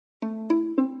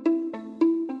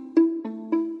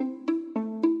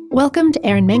Welcome to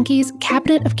Aaron Mahnke's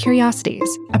Cabinet of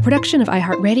Curiosities, a production of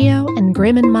iHeartRadio and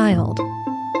Grim and Mild.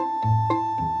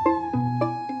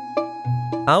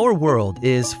 Our world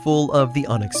is full of the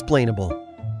unexplainable.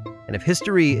 And if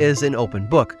history is an open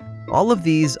book, all of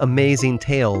these amazing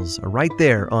tales are right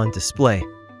there on display,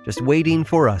 just waiting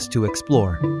for us to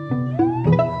explore.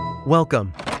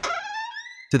 Welcome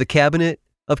to the Cabinet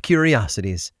of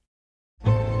Curiosities.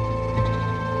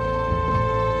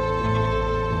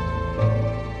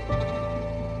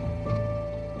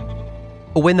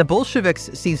 When the Bolsheviks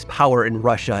seized power in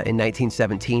Russia in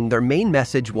 1917, their main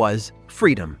message was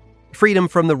freedom. Freedom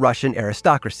from the Russian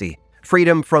aristocracy,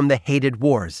 freedom from the hated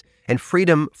wars, and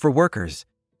freedom for workers.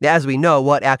 As we know,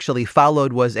 what actually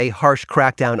followed was a harsh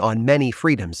crackdown on many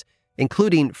freedoms,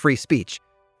 including free speech.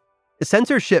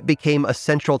 Censorship became a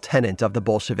central tenet of the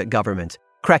Bolshevik government,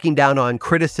 cracking down on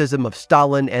criticism of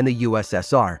Stalin and the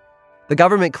USSR. The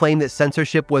government claimed that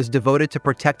censorship was devoted to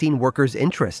protecting workers'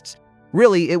 interests.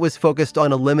 Really, it was focused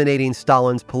on eliminating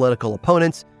Stalin's political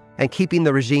opponents and keeping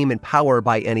the regime in power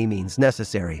by any means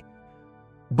necessary.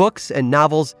 Books and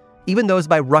novels, even those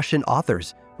by Russian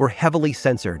authors, were heavily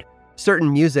censored. Certain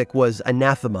music was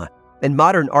anathema, and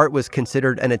modern art was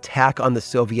considered an attack on the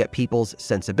Soviet people's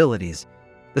sensibilities.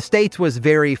 The state was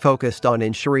very focused on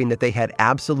ensuring that they had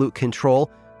absolute control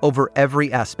over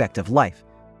every aspect of life,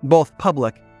 both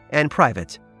public and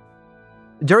private.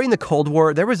 During the Cold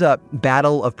War, there was a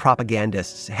battle of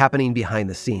propagandists happening behind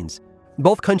the scenes.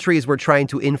 Both countries were trying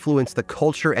to influence the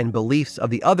culture and beliefs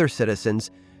of the other citizens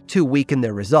to weaken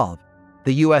their resolve.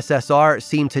 The USSR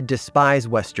seemed to despise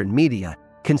Western media,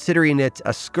 considering it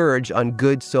a scourge on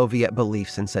good Soviet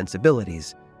beliefs and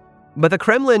sensibilities. But the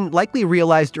Kremlin likely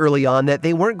realized early on that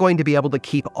they weren't going to be able to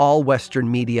keep all Western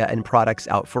media and products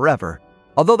out forever.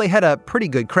 Although they had a pretty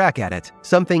good crack at it,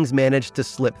 some things managed to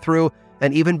slip through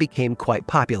and even became quite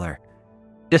popular.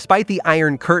 Despite the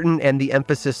Iron Curtain and the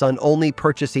emphasis on only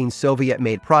purchasing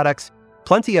Soviet-made products,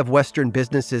 plenty of Western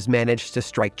businesses managed to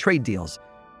strike trade deals.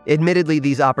 Admittedly,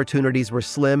 these opportunities were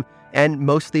slim and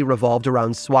mostly revolved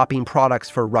around swapping products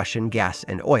for Russian gas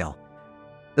and oil.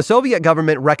 The Soviet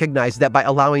government recognized that by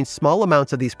allowing small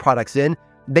amounts of these products in,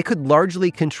 they could largely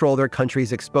control their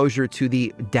country's exposure to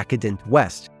the decadent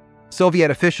West. Soviet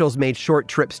officials made short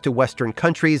trips to Western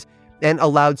countries and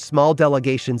allowed small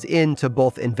delegations in to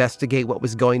both investigate what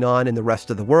was going on in the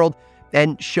rest of the world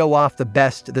and show off the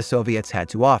best the Soviets had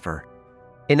to offer.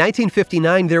 In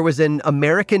 1959, there was an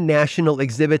American national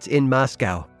exhibit in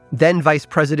Moscow. Then Vice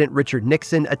President Richard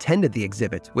Nixon attended the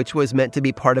exhibit, which was meant to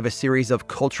be part of a series of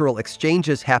cultural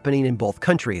exchanges happening in both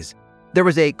countries. There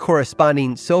was a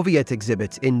corresponding Soviet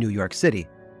exhibit in New York City.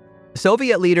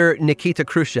 Soviet leader Nikita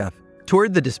Khrushchev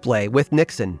toured the display with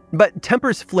Nixon, but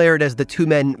tempers flared as the two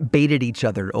men baited each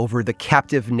other over the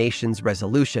captive nations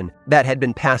resolution that had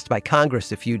been passed by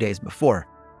Congress a few days before.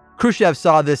 Khrushchev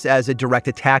saw this as a direct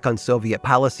attack on Soviet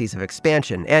policies of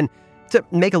expansion, and to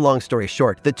make a long story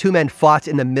short, the two men fought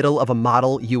in the middle of a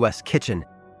model U.S. kitchen.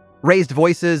 Raised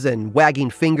voices and wagging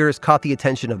fingers caught the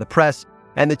attention of the press,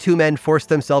 and the two men forced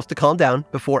themselves to calm down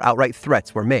before outright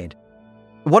threats were made.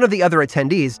 One of the other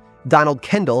attendees, Donald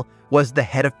Kendall, was the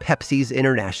head of Pepsi's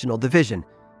international division.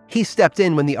 He stepped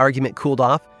in when the argument cooled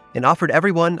off and offered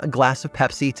everyone a glass of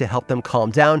Pepsi to help them calm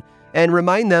down and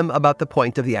remind them about the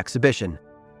point of the exhibition.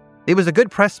 It was a good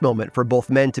press moment for both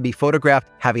men to be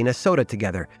photographed having a soda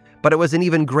together, but it was an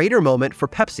even greater moment for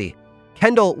Pepsi.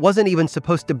 Kendall wasn't even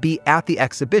supposed to be at the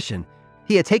exhibition.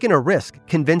 He had taken a risk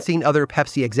convincing other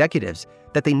Pepsi executives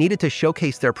that they needed to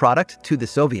showcase their product to the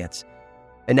Soviets.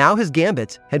 And now his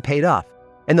gambit had paid off,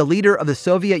 and the leader of the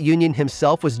Soviet Union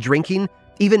himself was drinking,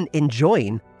 even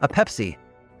enjoying, a Pepsi.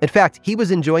 In fact, he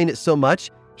was enjoying it so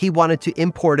much, he wanted to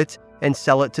import it and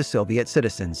sell it to Soviet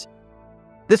citizens.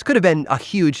 This could have been a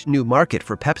huge new market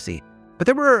for Pepsi, but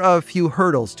there were a few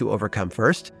hurdles to overcome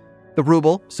first. The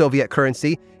ruble, Soviet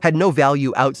currency, had no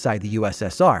value outside the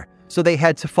USSR, so they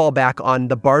had to fall back on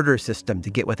the barter system to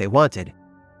get what they wanted.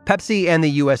 Pepsi and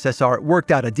the USSR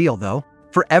worked out a deal, though.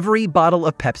 For every bottle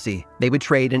of Pepsi, they would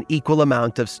trade an equal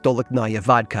amount of Stolichnaya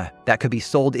vodka that could be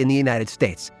sold in the United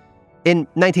States. In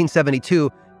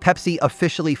 1972, Pepsi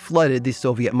officially flooded the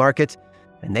Soviet market,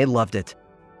 and they loved it.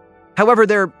 However,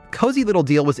 their cozy little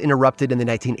deal was interrupted in the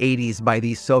 1980s by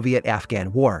the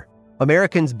Soviet-Afghan War.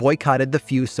 Americans boycotted the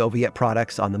few Soviet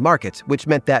products on the market, which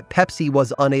meant that Pepsi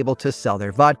was unable to sell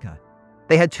their vodka.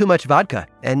 They had too much vodka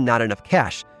and not enough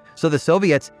cash, so the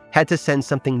Soviets had to send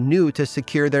something new to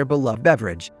secure their beloved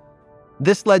beverage.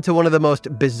 This led to one of the most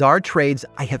bizarre trades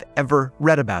I have ever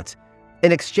read about.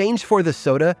 In exchange for the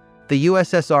soda, the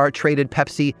USSR traded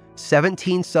Pepsi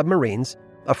 17 submarines,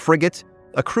 a frigate,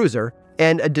 a cruiser,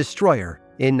 and a destroyer,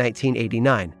 in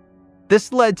 1989.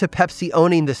 This led to Pepsi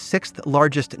owning the 6th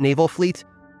largest naval fleet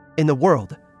in the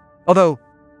world, although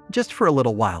just for a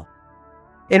little while.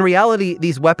 In reality,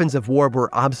 these weapons of war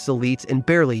were obsolete and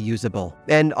barely usable,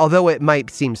 and although it might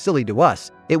seem silly to us,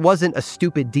 it wasn't a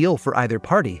stupid deal for either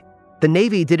party. The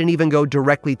Navy didn't even go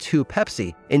directly to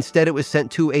Pepsi. Instead, it was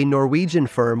sent to a Norwegian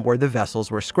firm where the vessels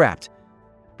were scrapped.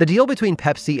 The deal between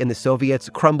Pepsi and the Soviets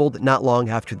crumbled not long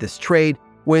after this trade,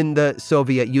 when the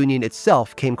Soviet Union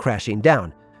itself came crashing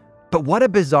down. But what a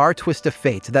bizarre twist of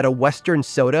fate that a Western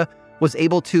soda was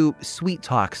able to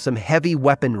sweet-talk some heavy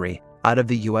weaponry out of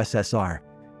the USSR.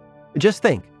 Just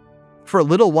think, for a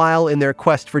little while in their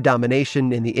quest for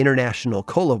domination in the international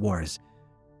cola wars,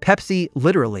 Pepsi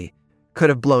literally could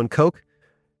have blown Coke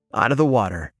out of the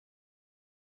water.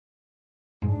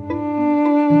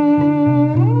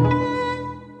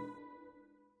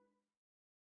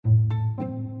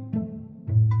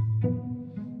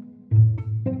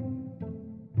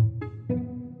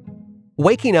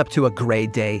 Waking up to a gray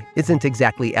day isn't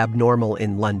exactly abnormal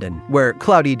in London, where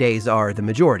cloudy days are the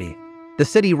majority. The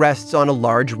city rests on a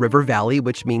large river valley,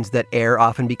 which means that air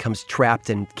often becomes trapped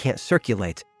and can't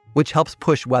circulate, which helps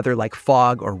push weather like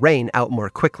fog or rain out more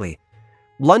quickly.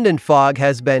 London fog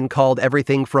has been called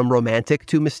everything from romantic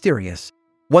to mysterious.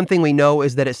 One thing we know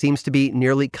is that it seems to be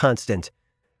nearly constant.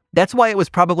 That's why it was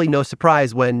probably no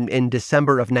surprise when, in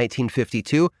December of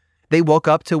 1952, they woke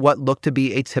up to what looked to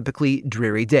be a typically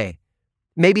dreary day.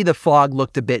 Maybe the fog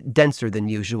looked a bit denser than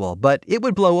usual, but it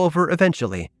would blow over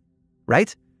eventually.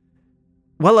 Right?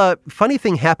 Well, a funny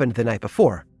thing happened the night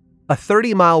before. A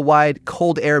 30-mile-wide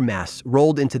cold air mass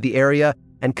rolled into the area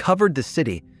and covered the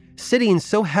city, sitting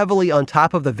so heavily on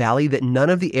top of the valley that none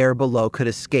of the air below could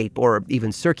escape or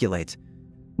even circulate.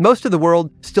 Most of the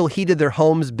world still heated their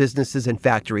homes, businesses, and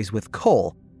factories with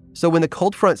coal. So when the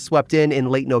cold front swept in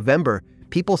late November,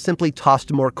 people simply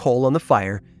tossed more coal on the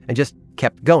fire and just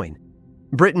kept going.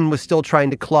 Britain was still trying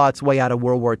to claw its way out of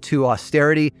World War II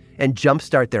austerity and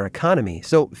jumpstart their economy,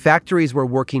 so factories were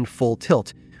working full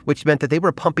tilt, which meant that they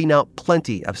were pumping out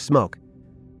plenty of smoke.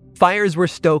 Fires were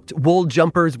stoked, wool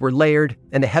jumpers were layered,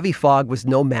 and the heavy fog was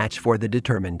no match for the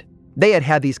determined. They had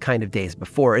had these kind of days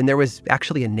before, and there was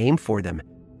actually a name for them,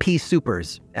 Pea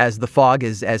Soupers, as the fog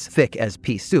is as thick as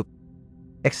pea soup.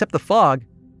 Except the fog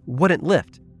wouldn't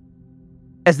lift.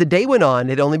 As the day went on,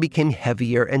 it only became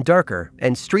heavier and darker,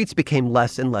 and streets became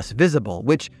less and less visible,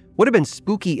 which would have been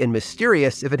spooky and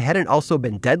mysterious if it hadn't also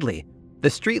been deadly. The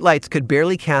streetlights could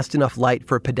barely cast enough light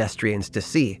for pedestrians to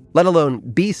see, let alone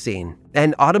be seen,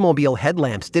 and automobile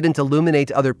headlamps didn't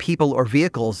illuminate other people or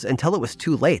vehicles until it was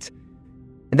too late.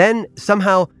 And then,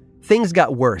 somehow, things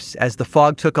got worse as the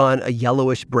fog took on a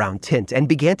yellowish-brown tint and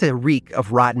began to reek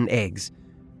of rotten eggs.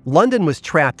 London was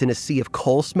trapped in a sea of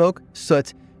coal smoke,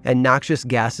 soot, and noxious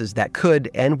gases that could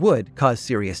and would cause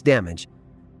serious damage.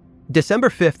 December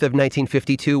 5th of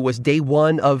 1952 was day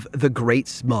one of the Great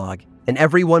Smog, and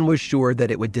everyone was sure that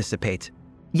it would dissipate.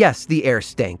 Yes, the air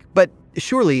stank, but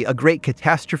surely a great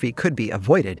catastrophe could be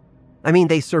avoided. I mean,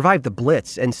 they survived the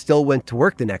Blitz and still went to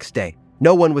work the next day.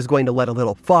 No one was going to let a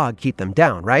little fog keep them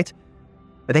down, right?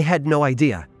 But they had no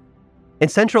idea. In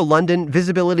central London,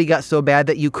 visibility got so bad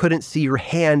that you couldn't see your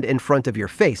hand in front of your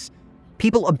face.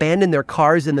 People abandoned their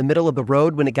cars in the middle of the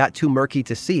road when it got too murky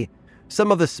to see.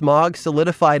 Some of the smog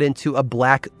solidified into a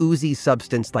black, oozy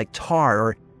substance like tar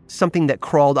or something that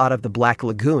crawled out of the Black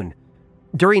Lagoon.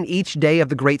 During each day of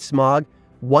the Great Smog,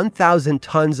 1,000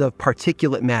 tons of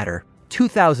particulate matter,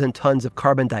 2,000 tons of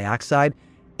carbon dioxide,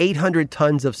 800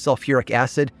 tons of sulfuric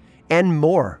acid, and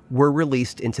more were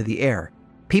released into the air.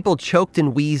 People choked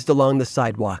and wheezed along the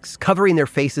sidewalks, covering their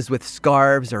faces with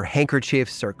scarves or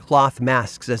handkerchiefs or cloth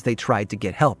masks as they tried to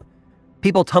get help.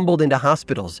 People tumbled into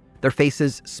hospitals, their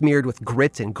faces smeared with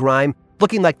grit and grime,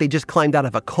 looking like they just climbed out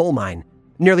of a coal mine.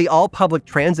 Nearly all public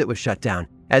transit was shut down,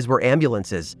 as were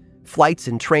ambulances. Flights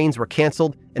and trains were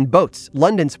canceled, and boats,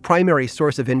 London's primary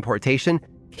source of importation,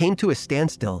 came to a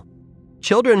standstill.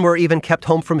 Children were even kept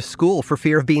home from school for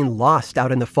fear of being lost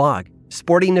out in the fog.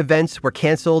 Sporting events were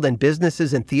canceled and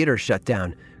businesses and theaters shut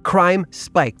down. Crime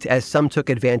spiked as some took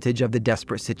advantage of the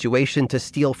desperate situation to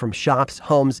steal from shops,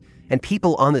 homes, and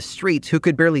people on the streets who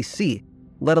could barely see,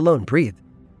 let alone breathe.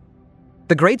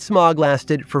 The Great Smog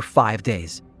lasted for 5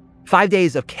 days. 5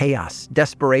 days of chaos,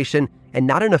 desperation, and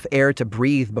not enough air to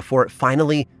breathe before it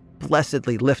finally,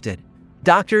 blessedly lifted.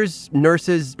 Doctors,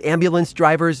 nurses, ambulance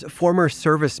drivers, former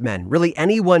servicemen, really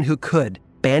anyone who could,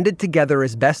 banded together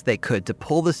as best they could to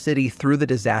pull the city through the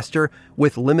disaster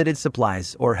with limited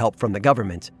supplies or help from the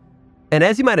government. And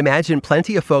as you might imagine,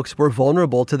 plenty of folks were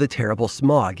vulnerable to the terrible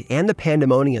smog and the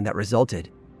pandemonium that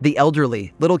resulted. The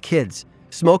elderly, little kids,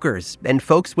 Smokers and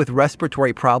folks with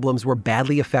respiratory problems were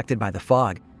badly affected by the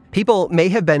fog. People may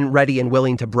have been ready and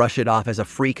willing to brush it off as a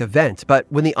freak event, but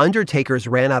when the undertakers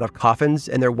ran out of coffins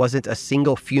and there wasn't a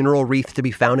single funeral wreath to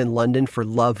be found in London for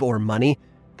love or money,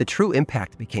 the true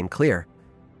impact became clear.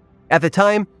 At the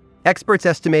time, experts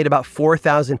estimate about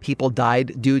 4,000 people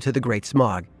died due to the Great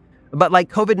Smog. But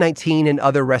like COVID-19 and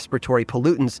other respiratory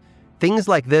pollutants, things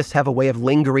like this have a way of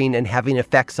lingering and having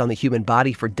effects on the human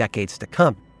body for decades to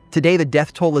come. Today, the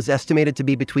death toll is estimated to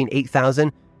be between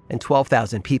 8,000 and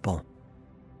 12,000 people.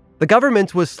 The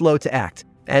government was slow to act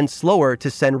and slower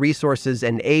to send resources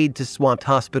and aid to swamped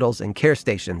hospitals and care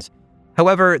stations.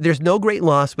 However, there's no great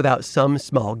loss without some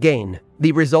small gain.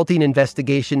 The resulting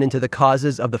investigation into the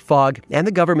causes of the fog and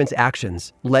the government's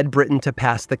actions led Britain to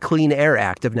pass the Clean Air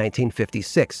Act of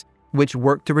 1956, which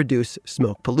worked to reduce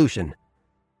smoke pollution.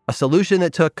 A solution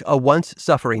that took a once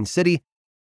suffering city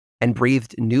and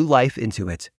breathed new life into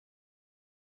it.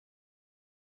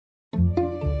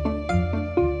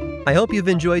 I hope you've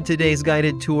enjoyed today's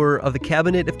guided tour of the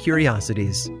Cabinet of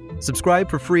Curiosities. Subscribe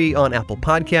for free on Apple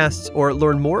Podcasts or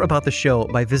learn more about the show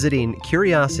by visiting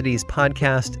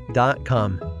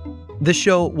curiositiespodcast.com. This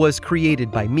show was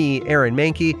created by me, Aaron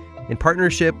Mahnke, in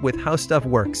partnership with How Stuff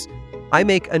Works. I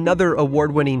make another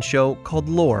award-winning show called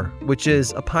Lore, which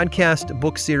is a podcast,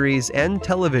 book series, and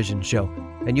television show,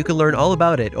 and you can learn all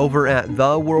about it over at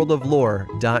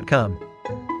theworldoflore.com.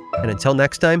 And until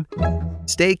next time,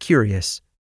 stay curious.